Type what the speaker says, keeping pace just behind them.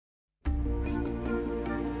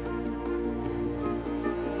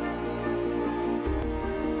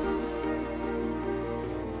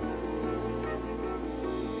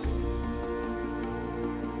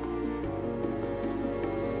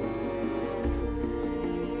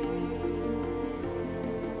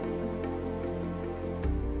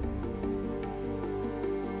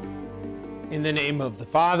In the name of the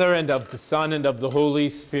Father, and of the Son, and of the Holy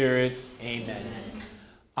Spirit. Amen.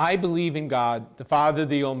 I believe in God, the Father,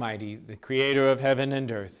 the Almighty, the creator of heaven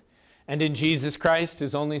and earth, and in Jesus Christ,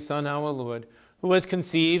 his only Son, our Lord, who was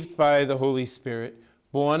conceived by the Holy Spirit,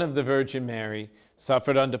 born of the Virgin Mary,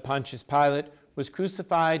 suffered under Pontius Pilate, was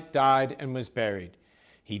crucified, died, and was buried.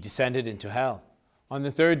 He descended into hell. On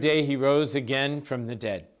the third day he rose again from the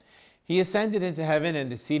dead. He ascended into heaven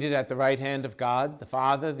and is seated at the right hand of God, the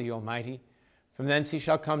Father, the Almighty. From thence he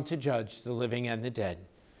shall come to judge the living and the dead.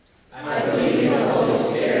 I believe in the Holy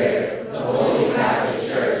Spirit, the Holy Catholic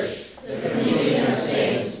Church, the communion of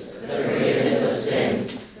saints, the forgiveness of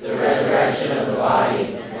sins, the resurrection of the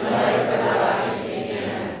body, and life everlasting.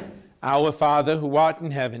 Amen. Our Father, who art in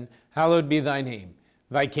heaven, hallowed be thy name.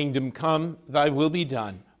 Thy kingdom come, thy will be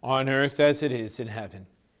done, on earth as it is in heaven.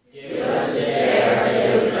 Give us this day our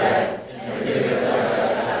daily bread, and forgive us our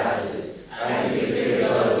trespasses, as we forgive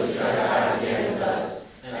those who trespass against us.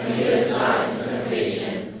 And lead us not into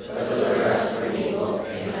temptation, but deliver us from evil.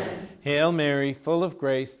 Amen. Hail Mary, full of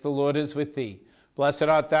grace, the Lord is with thee. Blessed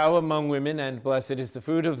art thou among women, and blessed is the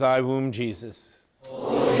fruit of thy womb, Jesus.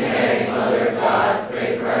 Holy Mary, Mother of God,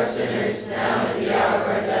 pray for us sinners, now and at the hour of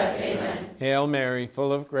our death. Amen. Hail Mary,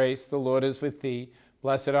 full of grace, the Lord is with thee.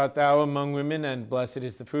 Blessed art thou among women, and blessed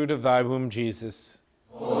is the fruit of thy womb, Jesus.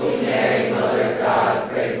 Holy Mary, Mother of God,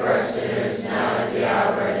 pray for us sinners, now and at the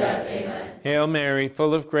hour of our death. Amen. Hail Mary,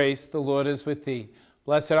 full of grace, the Lord is with thee.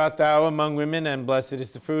 Blessed art thou among women, and blessed is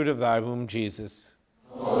the fruit of thy womb, Jesus.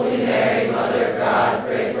 Holy Mary, Mother of God,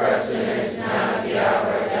 pray for us sinners, now and at the hour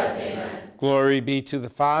of our death. Amen. Glory be to the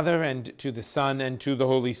Father, and to the Son, and to the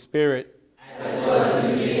Holy Spirit. As was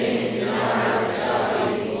in the beginning, is now, and ever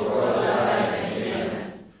shall be, world without end.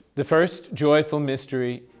 Amen. The first joyful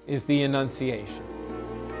mystery is the Annunciation.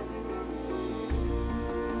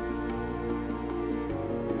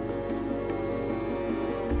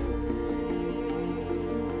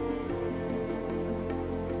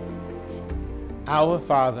 Our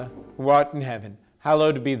Father, who art in heaven,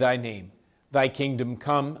 hallowed be thy name. Thy kingdom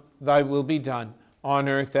come, thy will be done, on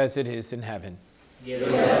earth as it is in heaven. Give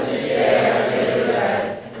us this day our daily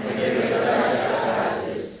bread, and forgive us our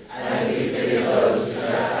trespasses, as we forgive those who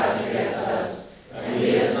trespass against us. And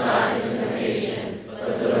lead us not into temptation,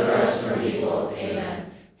 but deliver us from evil.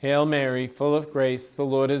 Amen. Hail Mary, full of grace, the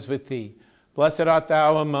Lord is with thee. Blessed art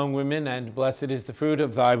thou among women, and blessed is the fruit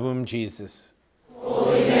of thy womb, Jesus.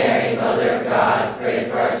 Holy Mary, Mother of God, pray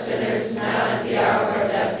for us sinners, now and at the hour of our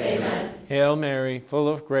death. Amen. Hail Mary, full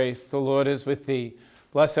of grace, the Lord is with thee.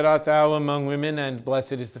 Blessed art thou among women, and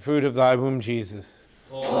blessed is the fruit of thy womb, Jesus.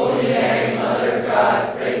 Holy Mary, Mother of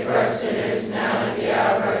God, pray for us sinners, now and at the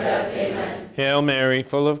hour of our death. Amen. Hail Mary,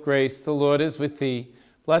 full of grace, the Lord is with thee.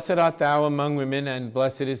 Blessed art thou among women, and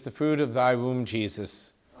blessed is the fruit of thy womb,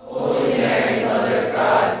 Jesus. Holy Mary, Mother of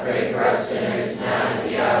God, pray for us sinners, now and at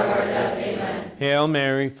the hour of our death. Amen. Hail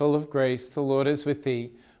Mary, full of grace, the Lord is with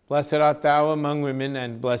thee. Blessed art thou among women,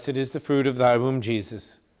 and blessed is the fruit of thy womb,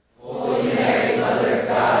 Jesus. Holy Mary, Mother of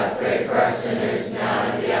God, pray for us sinners, now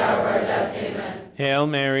and at the hour of our death. Amen. Hail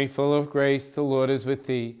Mary, full of grace, the Lord is with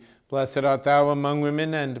thee. Blessed art thou among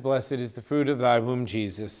women, and blessed is the fruit of thy womb,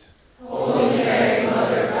 Jesus. Holy Mary,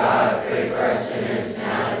 Mother of God, pray for us sinners,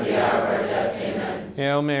 now and at the hour of our death. Amen.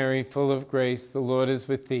 Hail Mary, full of grace, the Lord is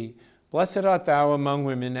with thee. Blessed art thou among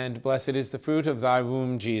women, and blessed is the fruit of thy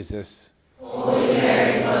womb, Jesus. Holy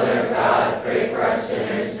Mary, Mother of God, pray for us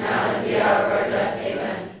sinners, now and at the hour of our death.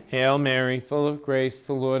 Amen. Hail Mary, full of grace,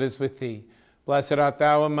 the Lord is with thee. Blessed art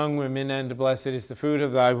thou among women, and blessed is the fruit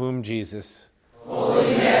of thy womb, Jesus.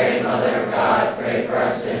 Holy Mary, Mother of God, pray for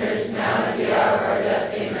us sinners, now and at the hour of our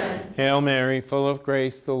death. Amen. Hail Mary, full of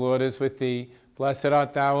grace, the Lord is with thee. Blessed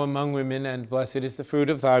art thou among women, and blessed is the fruit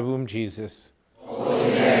of thy womb, Jesus. Holy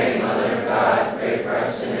Mary, Mother of God, pray for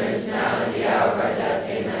us sinners, now and at the hour of our death.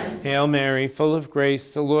 Amen. Hail Mary, full of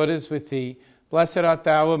grace, the Lord is with thee. Blessed art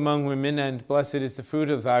thou among women, and blessed is the fruit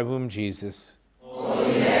of thy womb, Jesus.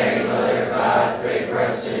 Holy Mary, Mother of God, pray for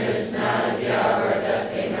us sinners, now and at the hour of our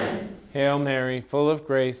death. Amen. Hail Mary, full of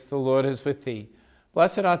grace, the Lord is with thee.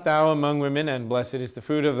 Blessed art thou among women, and blessed is the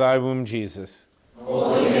fruit of thy womb, Jesus.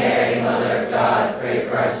 Holy Mary, Mother of God, pray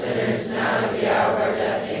for us sinners, now and at the hour of our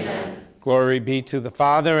death. Amen. Glory be to the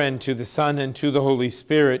Father, and to the Son, and to the Holy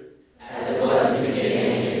Spirit. As it was in the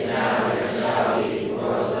beginning, is now, and ever shall be,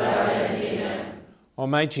 world without end. Amen. O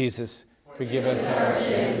my Jesus, forgive us Our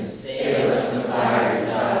sins, save us from the fires of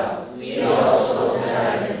hell. Lead all souls to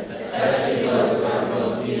heaven, especially those who are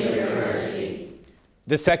most in need of your mercy.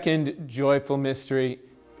 The second joyful mystery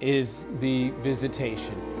is the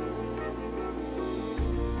Visitation.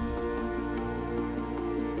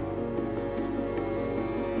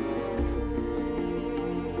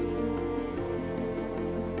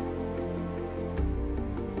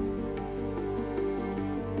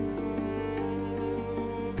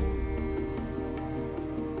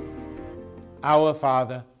 Our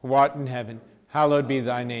Father, who art in heaven, hallowed be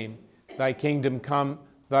thy name. Thy kingdom come,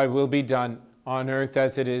 thy will be done, on earth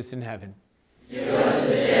as it is in heaven. Give us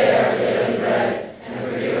this day our daily bread, and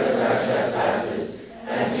forgive us our trespasses,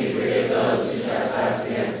 as we forgive those who trespass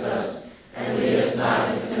against us. And lead us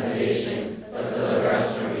not into temptation, but deliver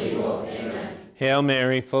us from evil. Amen. Hail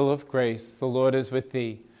Mary, full of grace, the Lord is with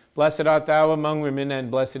thee. Blessed art thou among women,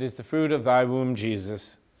 and blessed is the fruit of thy womb,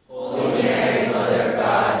 Jesus. Holy Mary, Mother of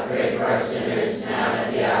God, pray for us sinners, now and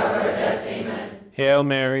at the hour of our death. Amen. Hail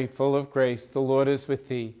Mary, full of grace, the Lord is with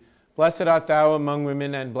thee. Blessed art thou among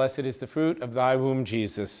women, and blessed is the fruit of thy womb,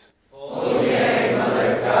 Jesus. Holy Mary,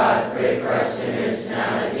 Mother of God, pray for us sinners,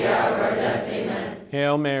 now and at the hour of our death. Amen.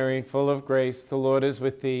 Hail Mary, full of grace, the Lord is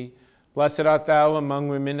with thee. Blessed art thou among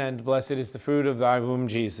women, and blessed is the fruit of thy womb,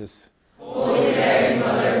 Jesus. Holy Mary,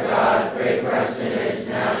 Mother of God, pray for us sinners,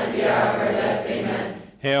 now and at the hour of our death. Amen.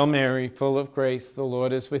 Hail Mary, full of grace, the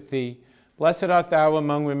Lord is with thee. Blessed art thou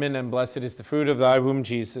among women, and blessed is the fruit of thy womb,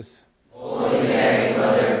 Jesus. Holy Mary,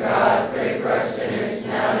 Mother of God, pray for us sinners,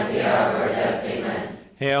 now and at the hour of our death. Amen.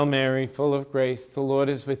 Hail Mary, full of grace, the Lord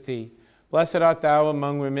is with thee. Blessed art thou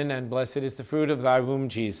among women, and blessed is the fruit of thy womb,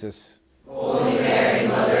 Jesus. Holy Mary,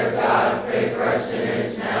 Mother of God, pray for us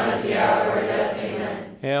sinners, now and at the hour of our death.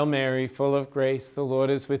 Amen. Hail Mary, full of grace, the Lord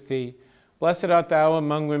is with thee. Blessed art thou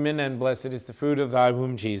among women, and blessed is the fruit of thy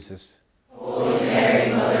womb, Jesus. Holy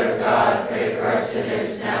Mary, Mother of God, pray for us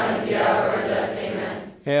sinners, now and at the hour of our death.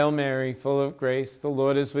 Amen. Hail Mary, full of grace, the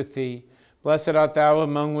Lord is with thee. Blessed art thou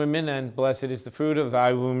among women, and blessed is the fruit of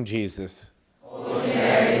thy womb, Jesus. Holy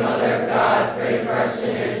Mary, Mother of God, pray for us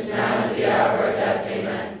sinners, now and at the hour of our death.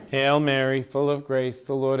 Amen. Hail Mary, full of grace,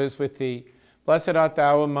 the Lord is with thee. Blessed art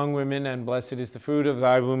thou among women, and blessed is the fruit of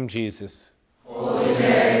thy womb, Jesus. Holy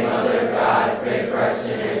Mary, Mother of God, pray for us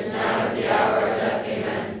sinners, now and at the hour of our death.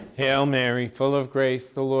 Amen. Hail Mary, full of grace,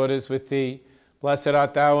 the Lord is with thee. Blessed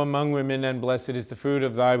art thou among women, and blessed is the fruit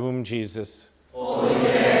of thy womb, Jesus. Holy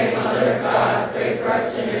Mary, Mother of God, pray for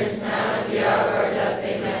us sinners, now and at the hour of our death.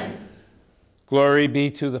 Amen. Glory be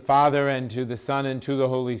to the Father, and to the Son, and to the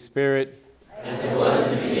Holy Spirit. As it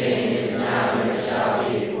was in the beginning, is now, and ever shall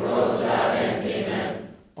be, world without end.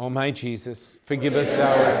 Amen. O my Jesus, forgive Forgive us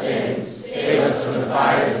our sins, save us from the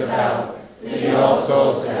fires of hell, lead all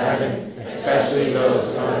souls to heaven, especially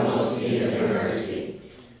those who are in most need of your mercy.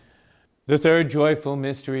 The third joyful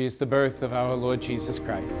mystery is the birth of our Lord Jesus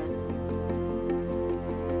Christ.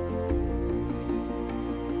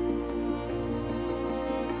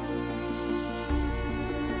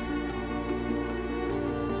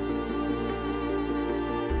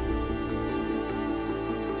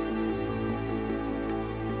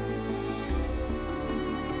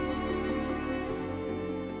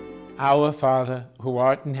 Our Father, who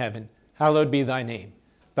art in heaven, hallowed be thy name.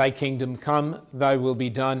 Thy kingdom come, thy will be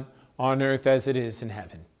done, on earth as it is in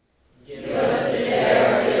heaven. Give us this day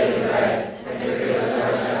our daily bread, and forgive us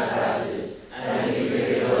our trespasses, as we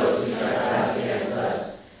forgive those who trespass against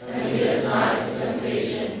us. And lead us not into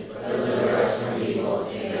temptation, but deliver us from evil.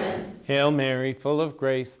 Amen. Hail Mary, full of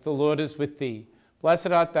grace, the Lord is with thee. Blessed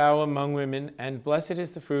art thou among women, and blessed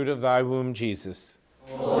is the fruit of thy womb, Jesus.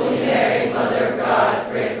 Holy Mary, Mother of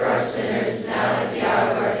God, pray for us sinners, now and at the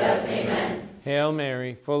hour of our death. Amen. Hail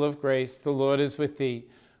Mary, full of grace, the Lord is with thee.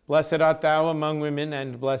 Blessed art thou among women,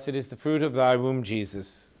 and blessed is the fruit of thy womb,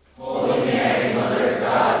 Jesus. Holy Mary, Mother of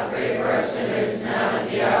God, pray for us sinners, now and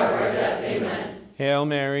at the hour of our death. Amen. Hail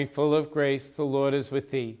Mary, full of grace, the Lord is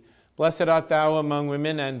with thee. Blessed art thou among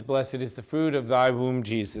women, and blessed is the fruit of thy womb,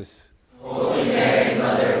 Jesus. Holy Mary,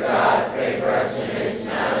 Mother of God, pray for us sinners,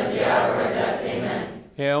 now and at the hour of our death. Amen.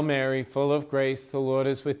 Hail Mary, full of grace, the Lord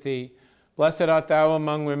is with thee. Blessed art thou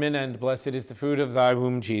among women, and blessed is the fruit of thy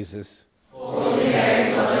womb, Jesus. Holy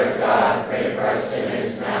Mary, Mother of God, pray for us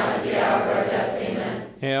sinners, now and at the hour of our death.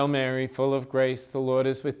 Amen. Hail Mary, full of grace, the Lord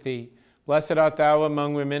is with thee. Blessed art thou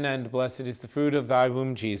among women, and blessed is the fruit of thy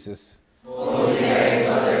womb, Jesus. Holy Mary,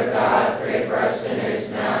 Mother of God, pray for us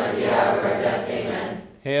sinners, now and at the hour of our death. Amen.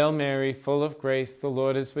 Hail Mary, full of grace, the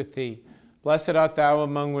Lord is with thee. Blessed art thou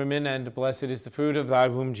among women, and blessed is the fruit of thy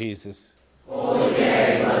womb, Jesus. Holy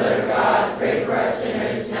Mary, Mother of God, pray for us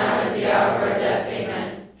sinners, now and at the hour of our death.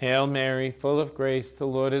 Amen. Hail Mary, full of grace, the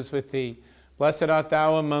Lord is with thee. Blessed art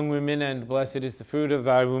thou among women, and blessed is the fruit of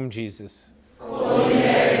thy womb, Jesus. Holy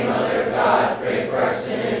Mary, Mother of God, pray for us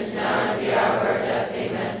sinners, now and at the hour of our death.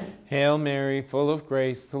 Amen. Hail Mary, full of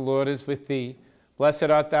grace, the Lord is with thee. Blessed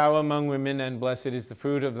art thou among women, and blessed is the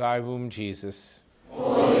fruit of thy womb, Jesus.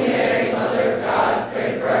 Holy Mary, Mother of God,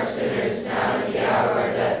 pray for us sinners, now and at the hour of our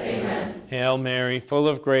death. Amen. Hail Mary, full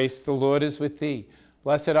of grace, the Lord is with thee.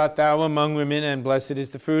 Blessed art thou among women, and blessed is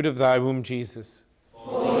the fruit of thy womb, Jesus.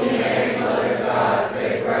 Holy Mary, Mother of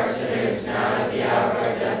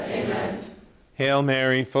Hail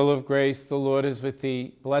Mary, full of grace, the Lord is with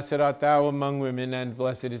thee. Blessed art thou among women, and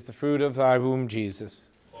blessed is the fruit of thy womb, Jesus.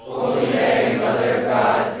 Holy Mary, Mother of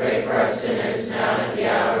God, pray for us sinners, now and at the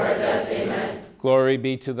hour of our death. Amen. Glory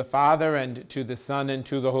be to the Father, and to the Son, and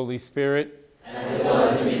to the Holy Spirit. As it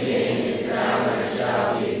was in the beginning, is now, and ever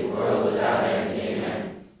shall be, world without end.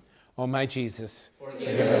 Amen. O my Jesus,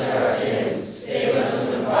 Forgive us our sins, save us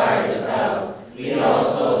from the fires of hell, lead all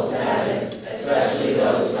souls to heaven, especially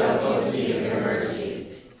those who have most need of your mercy.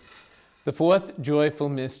 the fourth joyful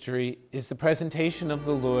mystery is the presentation of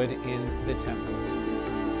the Lord in the temple.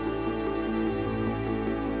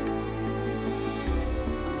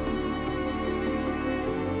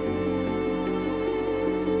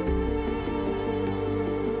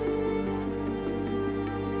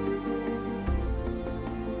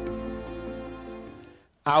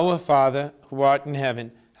 Our Father, who art in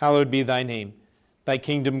heaven, hallowed be thy name. Thy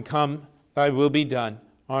kingdom come, thy will be done,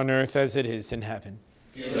 on earth as it is in heaven.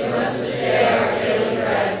 Give us this day our daily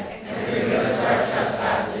bread, and forgive us our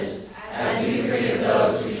trespasses, as we forgive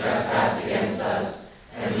those who trespass against us.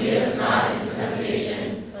 And lead us not into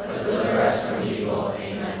temptation, but deliver us from evil.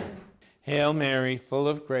 Amen. Hail Mary, full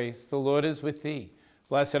of grace, the Lord is with thee.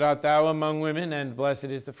 Blessed art thou among women, and blessed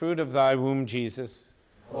is the fruit of thy womb, Jesus.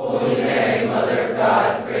 Holy Mary, Mother of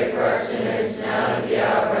God, pray for us sinners, now and at the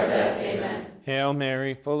hour of our death. Amen. Hail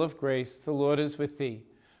Mary, full of grace, the Lord is with thee.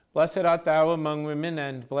 Blessed art thou among women,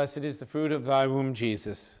 and blessed is the fruit of thy womb,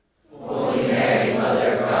 Jesus. Holy Mary,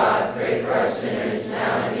 Mother of God, pray for us sinners,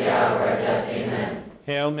 now and at the hour of our death. Amen.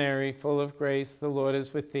 Hail Mary, full of grace, the Lord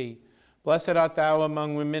is with thee. Blessed art thou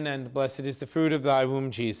among women, and blessed is the fruit of thy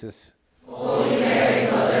womb, Jesus. Holy Mary,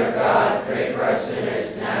 Mother of God, pray for us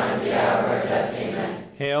sinners, now and at the hour of our death. Amen.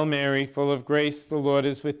 Hail Mary, full of grace, the Lord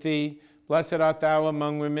is with thee. Blessed art thou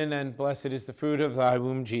among women, and blessed is the fruit of thy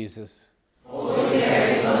womb, Jesus. Holy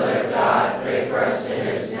Mary, Mother of God, pray for us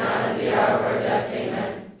sinners, now and at the hour of our death.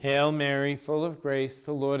 Amen. Hail Mary, full of grace,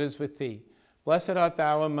 the Lord is with thee. Blessed art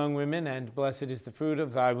thou among women, and blessed is the fruit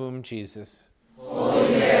of thy womb, Jesus. Holy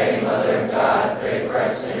Mary, Mother of God, pray for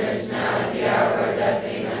us sinners, now and at the hour of our death.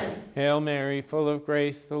 Amen. Hail Mary, full of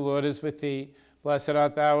grace, the Lord is with thee. Blessed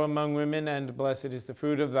art thou among women, and blessed is the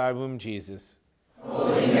fruit of thy womb, Jesus.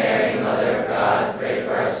 Holy Mary, Mother of God, pray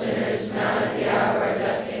for us sinners, now and at the hour of our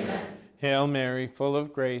death. Amen. Hail Mary, full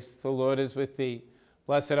of grace, the Lord is with thee.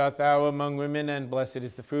 Blessed art thou among women, and blessed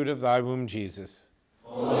is the fruit of thy womb, Jesus.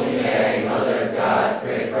 Holy Mary, Mother of God,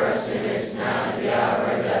 pray for us sinners, now and at the hour of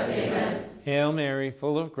our death. Amen. Hail Mary,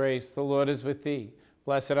 full of grace, the Lord is with thee.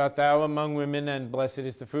 Blessed art thou among women, and blessed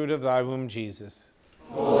is the fruit of thy womb, Jesus.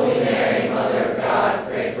 Holy Mary, Mother of God,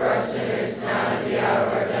 pray for us sinners, now and at the hour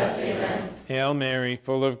of our death. Amen. Hail Mary,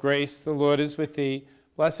 full of grace, the Lord is with thee.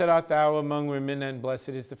 Blessed art thou among women, and blessed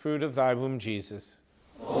is the fruit of thy womb, Jesus.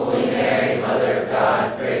 Holy Mary, Mother of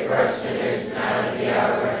God, pray for us sinners, now and at the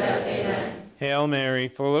hour of our death. Amen. Hail Mary,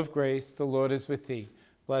 full of grace, the Lord is with thee.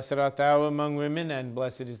 Blessed art thou among women, and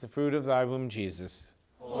blessed is the fruit of thy womb, Jesus.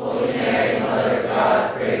 Holy Mary, Mother of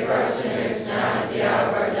God, pray for us sinners, now and at the hour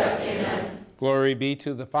of our death. Amen. Glory be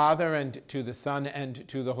to the Father, and to the Son, and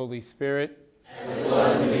to the Holy Spirit. As it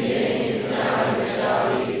was in the beginning, is now, and ever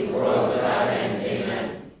shall be, world without end.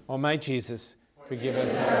 Amen. O my Jesus, forgive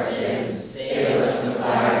us Our sins, save us from the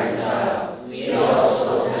fires of hell. Lead all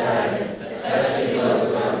souls to heaven, especially those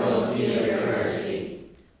who have most need of your mercy.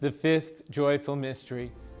 the fifth joyful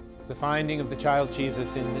mystery, the finding of the child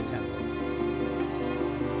Jesus in the temple.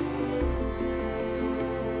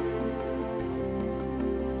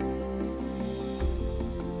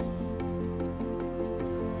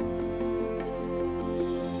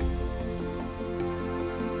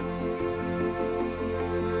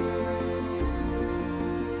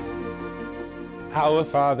 Our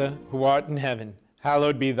Father, who art in heaven,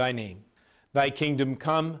 hallowed be thy name. Thy kingdom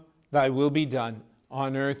come, thy will be done,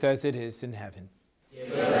 on earth as it is in heaven.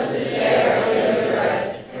 Give us this day our daily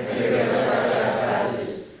bread, and forgive us our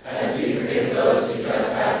trespasses, as we forgive those who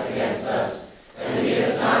trespass against us. And lead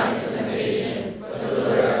us not into temptation, but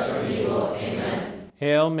deliver us from evil. Amen.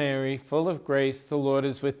 Hail Mary, full of grace, the Lord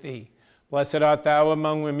is with thee. Blessed art thou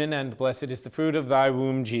among women, and blessed is the fruit of thy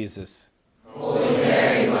womb, Jesus. Holy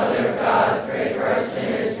Mary, Mother of God, pray for us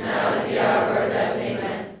sinners, now and at the hour of our death.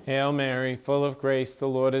 Amen. Hail Mary, full of grace, the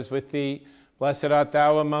Lord is with thee. Blessed art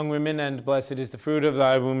thou among women, and blessed is the fruit of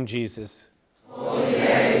thy womb, Jesus. Holy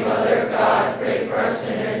Mary, Mother of God, pray for us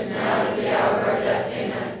sinners, now and at the hour of our death.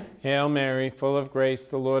 Amen. Hail Mary, full of grace,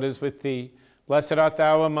 the Lord is with thee. Blessed art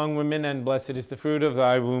thou among women, and blessed is the fruit of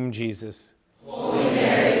thy womb, Jesus. Holy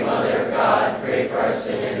Mary, Mother of God, pray for us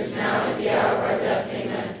sinners, now and at the hour of our death.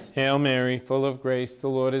 Amen. Hail Mary, full of grace, the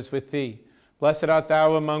Lord is with thee. Blessed art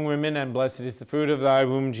thou among women, and blessed is the fruit of thy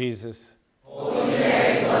womb, Jesus. Holy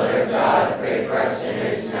Mary, Mother of God, pray for us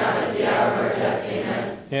sinners, now and at the hour of our death.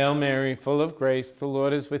 Amen. Hail Mary, full of grace, the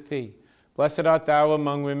Lord is with thee. Blessed art thou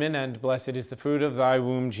among women, and blessed is the fruit of thy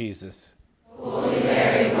womb, Jesus. Holy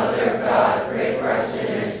Mary, Mother of God, pray for us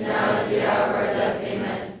sinners, now and at the hour of our death.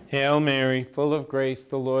 Amen. Hail Mary, full of grace,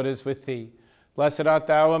 the Lord is with thee. Blessed art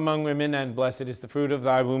thou among women, and blessed is the fruit of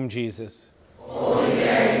thy womb, Jesus. Holy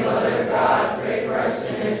Mary, Mother of God, pray for us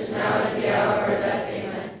sinners, now and at the hour of our death.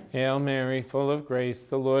 Amen. Hail Mary, full of grace,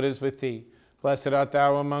 the Lord is with thee. Blessed art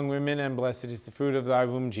thou among women, and blessed is the fruit of thy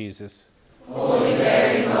womb, Jesus. Holy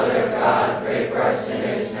Mary, Mother of God, pray for us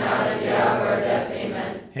sinners, now and at the hour of our death.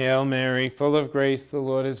 Amen. Hail Mary, full of grace, the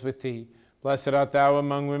Lord is with thee. Blessed art thou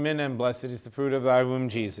among women, and blessed is the fruit of thy womb,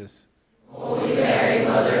 Jesus. Holy Mary,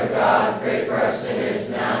 Mother of God, pray for us sinners,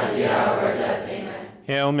 now and at the hour of our death. Amen.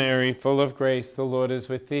 Hail Mary, full of grace, the Lord is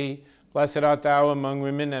with thee. Blessed art thou among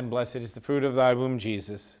women, and blessed is the fruit of thy womb,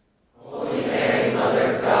 Jesus. Holy Mary,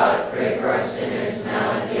 Mother of God, pray for us sinners,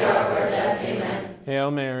 now and at the hour of our death. Amen.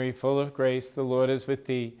 Hail Mary, full of grace, the Lord is with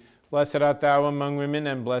thee. Blessed art thou among women,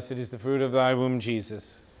 and blessed is the fruit of thy womb,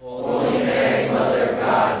 Jesus. Holy Mary, Mother of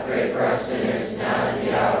God, pray for us sinners, now and at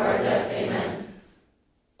the hour of our death. Amen.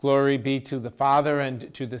 Glory be to the Father,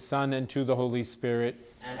 and to the Son, and to the Holy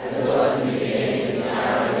Spirit. As it was in the beginning, is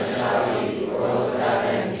now, and shall be, world without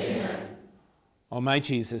end. Amen. O my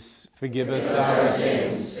Jesus, forgive us Our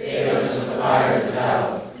sins, save us from the fires of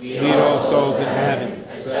hell. Lead all souls into heaven,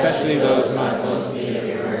 especially those most in need of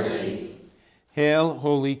your mercy. Hail,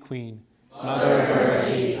 Holy Queen, Mother of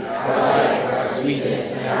mercy, our life, our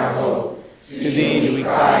sweetness, and our hope. to thee do we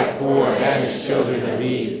cry, poor, banished children of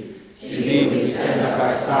Eve. To thee we send up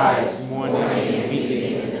our sighs, mourning and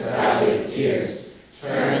weeping in this valley of tears.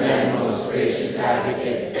 Turn then, most gracious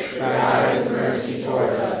Advocate, thy eyes of mercy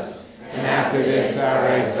towards us, And after this our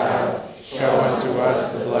exile, show unto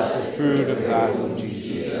us the blessed fruit of thy womb,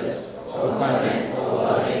 Jesus. O clement, O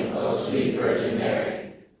loving, O sweet Virgin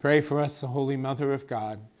Mary. Pray for us, the Holy Mother of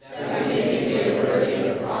God. That we may be made worthy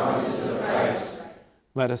of the promises of Christ.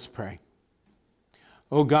 Let us pray.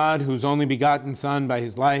 O God, whose only begotten Son, by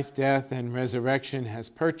his life, death, and resurrection, has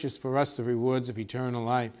purchased for us the rewards of eternal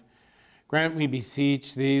life, grant, we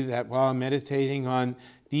beseech thee, that while meditating on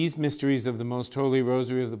these mysteries of the most holy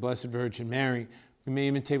Rosary of the Blessed Virgin Mary, we may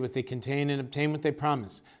imitate what they contain and obtain what they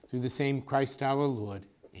promise, through the same Christ our Lord.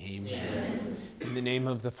 Amen. In the name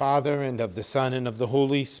of the Father, and of the Son, and of the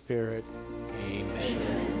Holy Spirit.